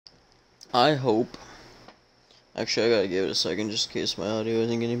I hope. Actually, I gotta give it a second just in case my audio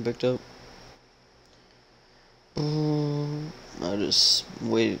isn't getting picked up. I just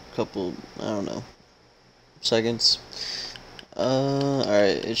wait a couple, I don't know, seconds.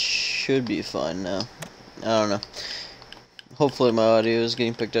 Alright, it should be fine now. I don't know. Hopefully my audio is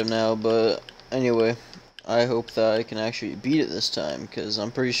getting picked up now, but anyway, I hope that I can actually beat it this time, because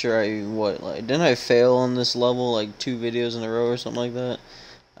I'm pretty sure didn't I fail on this level like 2 videos in a row or something like that?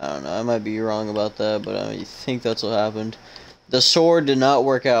 I don't know, I might be wrong about that, but I think that's what happened. The sword did not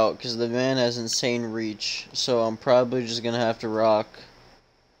work out, because the man has insane reach, so I'm probably just gonna have to rock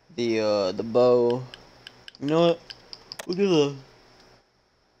the bow. You know what? We'll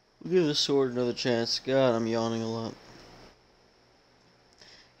give the sword another chance. God, I'm yawning a lot.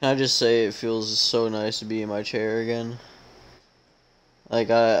 Can I just say it feels so nice to be in my chair again? Like,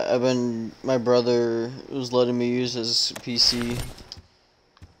 my brother was letting me use his PC,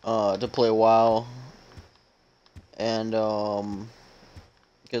 to play WoW. And,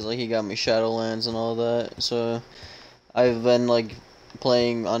 because, like, he got me Shadowlands and all that. So, I've been, like,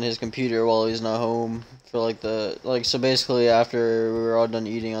 playing on his computer while he's not home. For, like, so basically after we were all done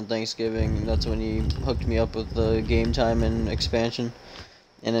eating on Thanksgiving, that's when he hooked me up with the game time and expansion.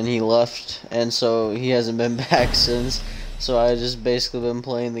 And then he left, and so he hasn't been back since. So I just basically been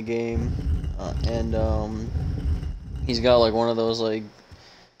playing the game, and he's got like one of those like,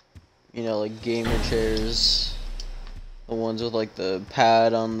 you know, like gamer chairs, the ones with like the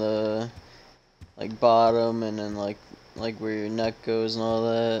pad on the like bottom, and then like where your neck goes and all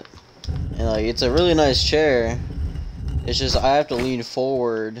that. And like it's a really nice chair. It's just I have to lean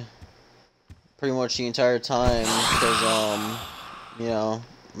forward pretty much the entire time because you know,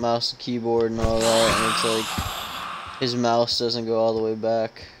 mouse and keyboard and all that, and it's like his mouse doesn't go all the way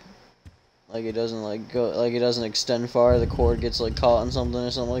back. Like it doesn't it doesn't extend far. The cord gets like caught on something or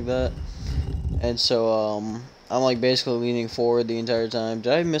something like that. And so I'm like basically leaning forward the entire time.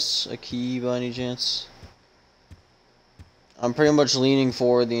 Did I miss a key by any chance? I'm pretty much leaning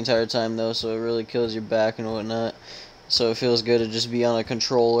forward the entire time though, so it really kills your back and whatnot. So it feels good to just be on a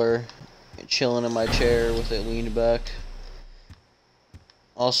controller, chilling in my chair with it leaned back.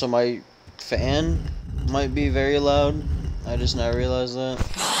 Also, my fan might be very loud. I just now realized that.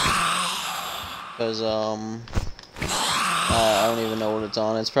 Because, I don't even know what it's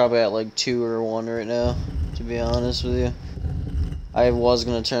on. It's probably at like 2 or 1 right now, to be honest with you. I was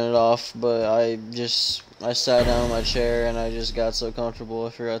going to turn it off, but I sat down in my chair and I just got so comfortable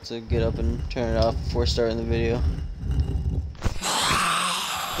I forgot to get up and turn it off before starting the video.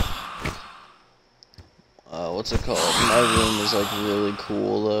 What's it called? My room is like really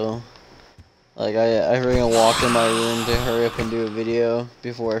cool though. Like I freaking walked in my room to hurry up and do a video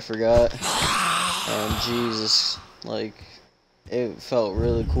before I forgot. And Jesus, like it felt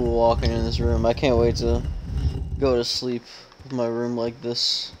really cool walking in this room. I can't wait to go to sleep with my room like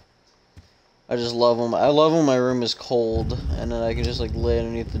this. I just love them. I love when my room is cold and then I can just like lay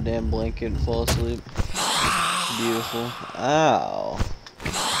underneath the damn blanket and fall asleep. It's beautiful. Ow.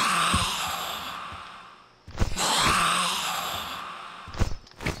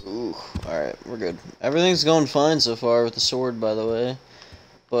 Alright, we're good. Everything's going fine so far with the sword, by the way.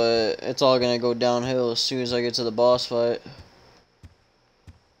 But it's all gonna go downhill as soon as I get to the boss fight.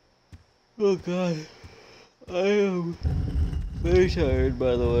 Oh god. I am very tired,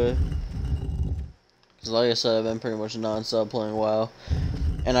 by the way. Because like I said, I've been pretty much non-stop playing WoW.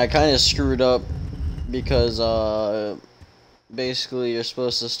 And I kind of screwed up because, basically you're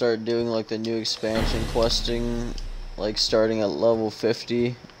supposed to start doing like the new expansion questing, like starting at level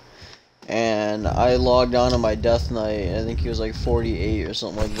 50. And I logged on to my Death Knight, I think he was like 48 or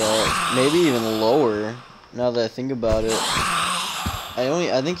something like that. Maybe even lower, now that I think about it.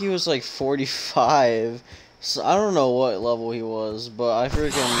 I think he was like 45. So I don't know what level he was, but I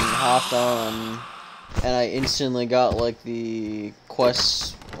freaking hopped on and I instantly got like the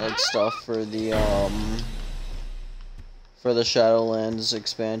quest like stuff for the Shadowlands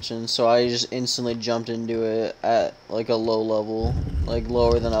expansion, so I just instantly jumped into it at like a low level, like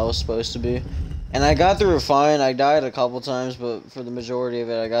lower than I was supposed to be. And I got through it fine. I died a couple times, but for the majority of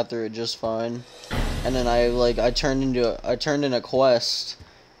it I got through it just fine. And then I turned in a quest,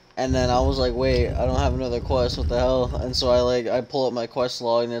 and then I was like, wait, I don't have another quest, what the hell? And so I pull up my quest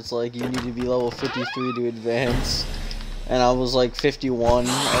log and it's like you need to be level 53 to advance. And I was like 51.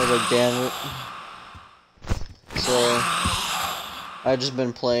 I was like, damn it. So I've just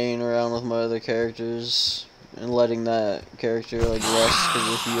been playing around with my other characters and letting that character like rest,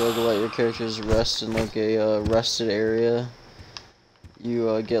 because if you like let your characters rest in like a rested area,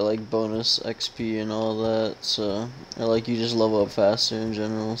 you get like bonus XP and all that, so, or like you just level up faster in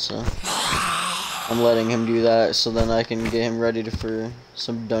general, so I'm letting him do that so then I can get him ready for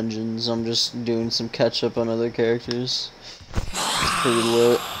some dungeons. I'm just doing some catch up on other characters. It's pretty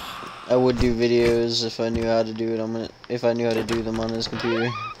lit. I would do videos if I knew how to do it. If I knew how to do them on his computer.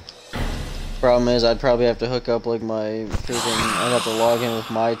 Problem is, I'd probably have to hook up like my I'd have to log in with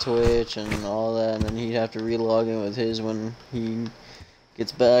my Twitch and all that, and then he'd have to re-log in with his when he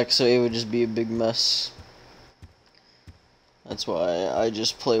gets back, so it would just be a big mess. That's why I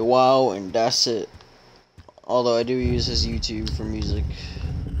just play WoW and that's it. Although I do use his YouTube for music,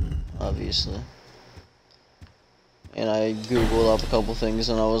 obviously. And I googled up a couple things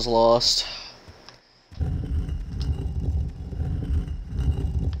and I was lost.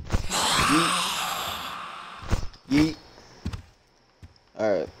 Yeet.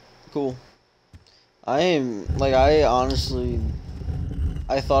 Alright, cool. I honestly,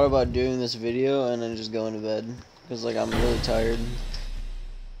 I thought about doing this video and then just going to bed. Because, like, I'm really tired.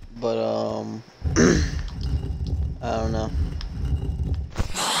 But, I don't know.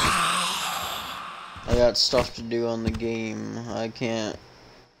 I got stuff to do on the game. I can't,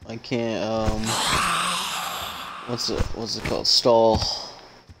 what's it called? Stall.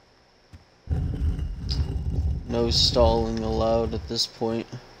 No stalling allowed at this point.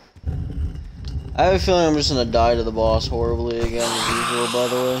 I have a feeling I'm just gonna die to the boss horribly again as usual, by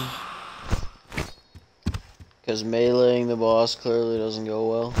the way. Because meleeing the boss clearly doesn't go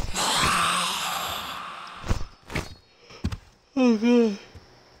well. Oh god.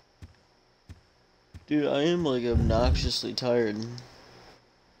 Dude, I am like obnoxiously tired.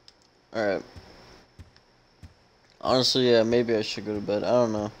 Alright. Honestly, yeah, maybe I should go to bed. I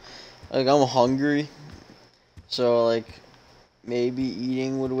don't know. Like, I'm hungry. So, like, maybe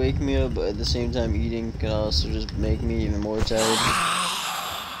eating would wake me up, but at the same time, eating can also just make me even more tired.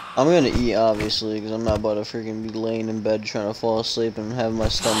 I'm gonna eat, obviously, because I'm not about to freaking be laying in bed trying to fall asleep and have my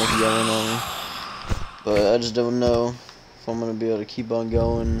stomach yelling at me. But I just don't know if I'm gonna be able to keep on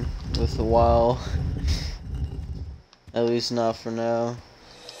going with a while. At least not for now.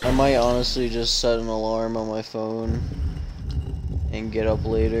 I might honestly just set an alarm on my phone and get up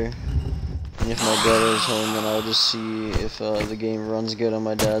later. And if my brother's home, then I'll just see if the game runs good on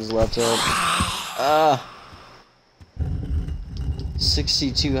my dad's laptop. Ah!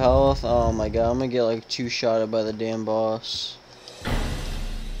 62 health? Oh my god, I'm gonna get like two-shotted by the damn boss.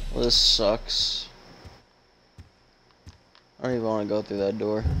 Well, this sucks. I don't even want to go through that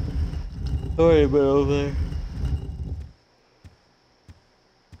door. Alright, but over there.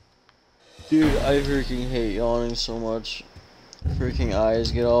 Dude, I freaking hate yawning so much. Freaking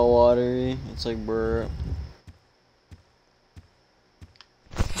eyes get all watery. It's like, brr.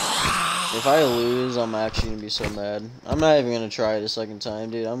 If I lose, I'm actually gonna be so mad. I'm not even gonna try it a second time,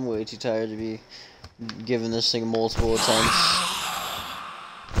 dude. I'm way too tired to be giving this thing multiple attempts.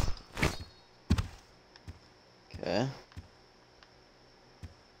 Okay.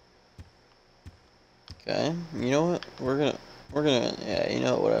 Okay. You know what? We're gonna, yeah, you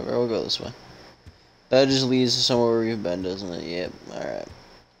know what, whatever. We'll go this way. That just leads to somewhere where we've been, doesn't it? Yep. Alright.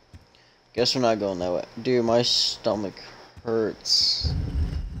 Guess we're not going that way. Dude, my stomach hurts.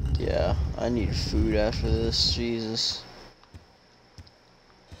 Yeah, I need food after this. Jesus.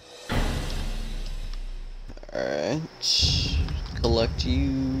 Alright. Collect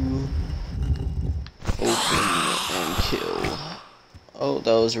you. Open and kill. Oh,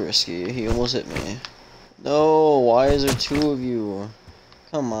 that was risky. He almost hit me. No, why is there two of you?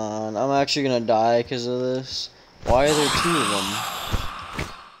 Come on, I'm actually gonna die because of this. Why are there two of them?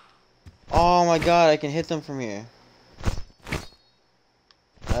 Oh my god, I can hit them from here.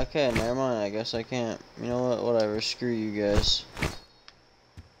 Okay, never mind, I guess I can't. You know what, whatever, screw you guys.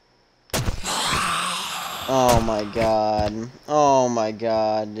 Oh my god. Oh my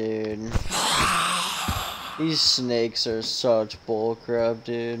god, dude. These snakes are such bullcrap,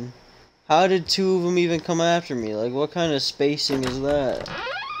 dude. How did two of them even come after me? Like, what kind of spacing is that?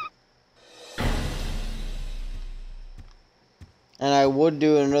 And I would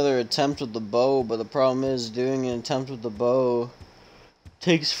do another attempt with the bow, but the problem is doing an attempt with the bow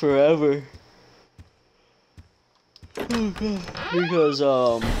takes forever. Oh god. Because,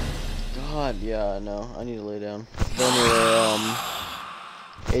 God, yeah, no, I need to lay down. But anyway,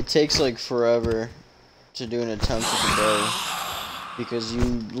 it takes like forever to do an attempt with the bow. Because you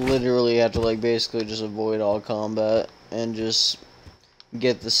literally have to like basically just avoid all combat and just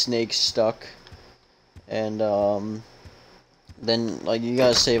get the snake stuck. And then like you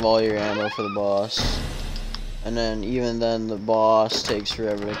gotta save all your ammo for the boss. And then even then the boss takes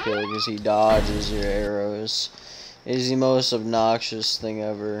forever to kill because he dodges your arrows. is the most obnoxious thing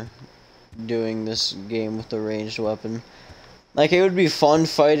ever, doing this game with the ranged weapon. Like, it would be fun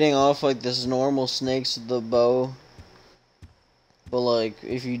fighting off, like, this normal snakes with the bow. But, like,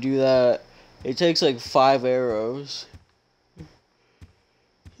 if you do that, it takes, like, 5 arrows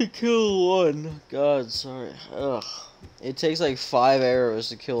to kill one. God, sorry. Ugh. It takes, like, 5 arrows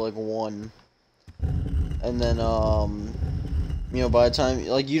to kill, like, one. And then, you know, by the time,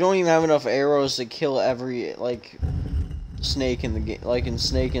 like, you don't even have enough arrows to kill every, like, snake in the game, like, in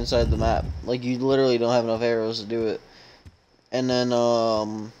snake inside the map. Like, you literally don't have enough arrows to do it. And then,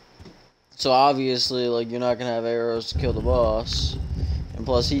 so obviously, like, you're not gonna have arrows to kill the boss. And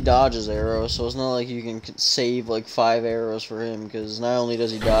plus, he dodges arrows, so it's not like you can save, like, 5 arrows for him, because not only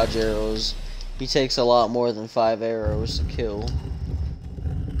does he dodge arrows, he takes a lot more than 5 arrows to kill.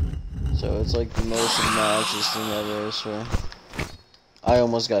 So it's, like, the most obnoxious thing ever, I swear. I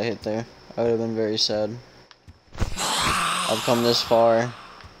almost got hit there. I would have been very sad. I've come this far, and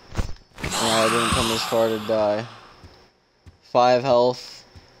I didn't come this far to die. 5 health.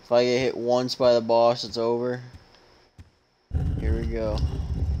 If I get hit once by the boss, it's over. Here we go.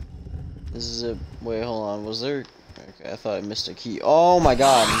 This is it. Wait, hold on. Was there... Okay, I thought I missed a key. Oh my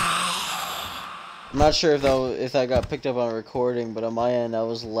god. I'm not sure if that got picked up on recording, but on my end I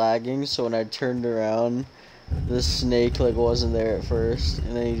was lagging, so when I turned around, the snake, like, wasn't there at first,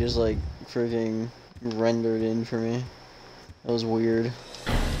 and then he just, like, freaking rendered in for me. That was weird.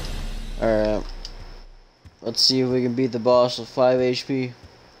 Alright. Let's see if we can beat the boss with 5 HP.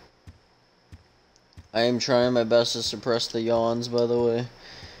 I am trying my best to suppress the yawns, by the way.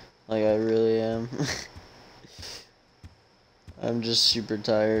 Like, I really am. I'm just super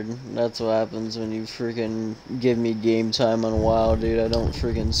tired. That's what happens when you freaking give me game time on WoW, dude. I don't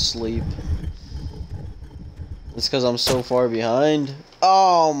freaking sleep. It's because I'm so far behind.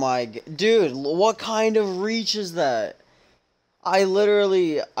 Oh my god. Dude, what kind of reach is that? I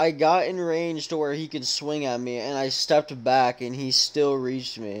got in range to where he could swing at me, and I stepped back, and he still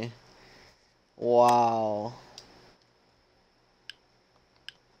reached me. Wow.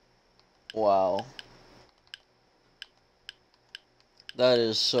 Wow. That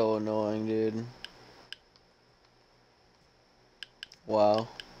is so annoying, dude. Wow.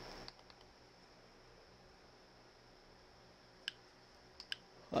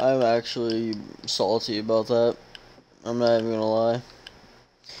 I'm actually salty about that. I'm not even gonna lie.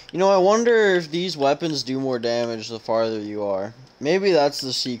 You know, I wonder if these weapons do more damage the farther you are. Maybe that's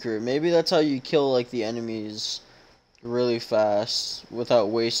the secret. Maybe that's how you kill, like, the enemies really fast without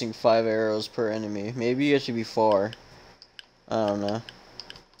wasting 5 arrows per enemy. Maybe you have to be far. I don't know.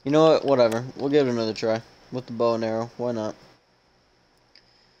 You know what? Whatever. We'll give it another try with the bow and arrow. Why not?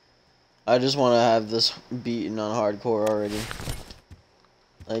 I just want to have this beaten on hardcore already.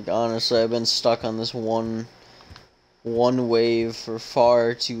 Like, honestly, I've been stuck on this one wave for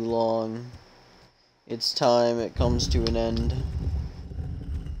far too long. It's time it comes to an end.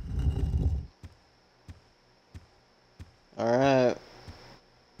 Alright.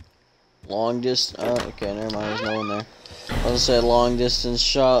 Long distance. Oh, okay, never mind. There's no one there. I was gonna say long distance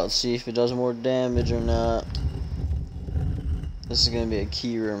shot. Let's see if it does more damage or not. This is gonna be a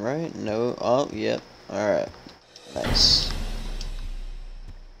key room, right? No. Oh, yep. Alright. Nice.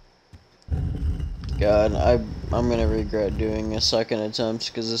 God, I'm gonna regret doing a second attempt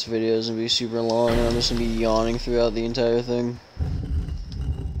because this video is gonna be super long and I'm just gonna be yawning throughout the entire thing.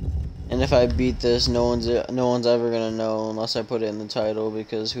 And if I beat this, no one's ever gonna know unless I put it in the title,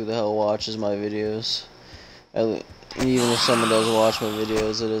 because who the hell watches my videos? Even if someone does watch my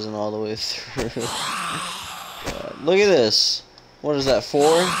videos, it isn't all the way through. God. Look at this. What is that?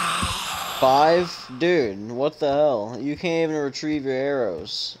 4? 5? Dude, what the hell? You can't even retrieve your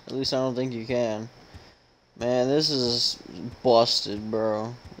arrows. At least I don't think you can. Man, this is busted,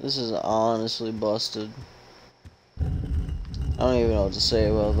 bro. This is honestly busted. I don't even know what to say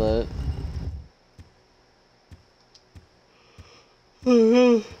about that.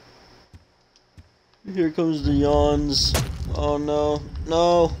 Here comes the yawns. Oh no.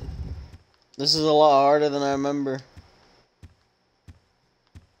 No! This is a lot harder than I remember.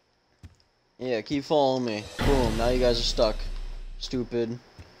 Yeah, keep following me. Boom, now you guys are stuck. Stupid.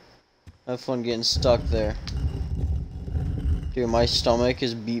 Have fun getting stuck there. Dude, my stomach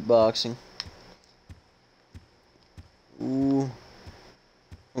is beatboxing. Ooh.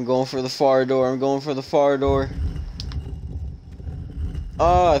 I'm going for the far door. I'm going for the far door.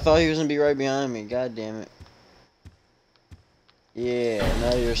 Oh, I thought he was gonna be right behind me. God damn it. Yeah,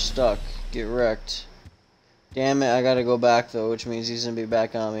 now you're stuck. Get wrecked. Damn it, I gotta go back though, which means he's gonna be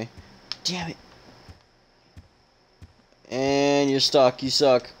back on me. Damn it. And you're stuck. You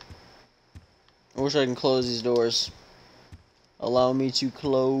suck. I wish I can close these doors. Allow me to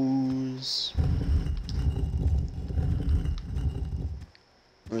close.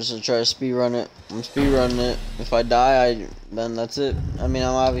 I'm just gonna try to speedrun it. I'm speedrunning it. If I die, then that's it. I mean,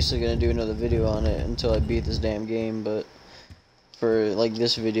 I'm obviously gonna do another video on it until I beat this damn game, but for like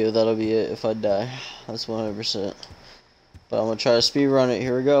this video, that'll be it if I die. That's 100%. But I'm gonna try to speedrun it.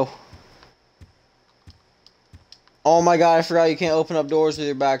 Here we go. Oh my god, I forgot you can't open up doors with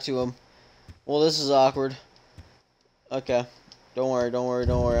your back to them. Well, this is awkward. Okay. Don't worry, don't worry,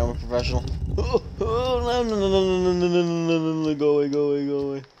 don't worry. I'm a professional. Oh, no, no, no, no, no, no, no, no, go away, go away, go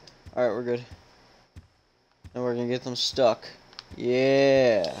away. Alright, we're good. And we're gonna get them stuck.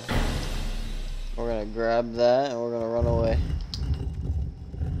 Yeah. We're gonna grab that and we're gonna run away.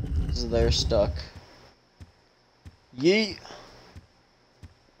 Because they're stuck. Yeet.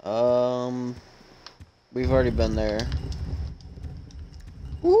 We've already been there.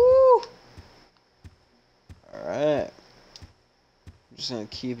 Woo! Alright. I'm just gonna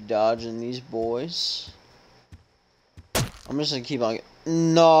keep dodging these boys. I'm just gonna keep on.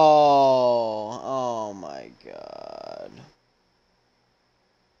 No! Oh my god.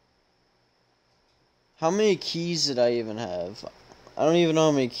 How many keys did I even have? I don't even know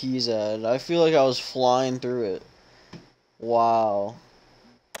how many keys I had. I feel like I was flying through it. Wow.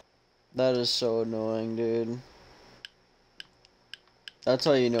 That is so annoying, dude. That's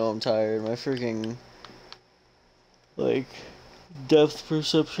how you know I'm tired. My freaking, like, depth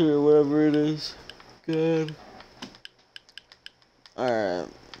perception or whatever it is. Good. Alright,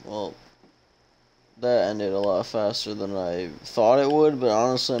 well, that ended a lot faster than I thought it would, but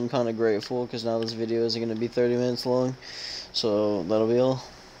honestly I'm kind of grateful because now this video isn't going to be 30 minutes long, so that'll be all.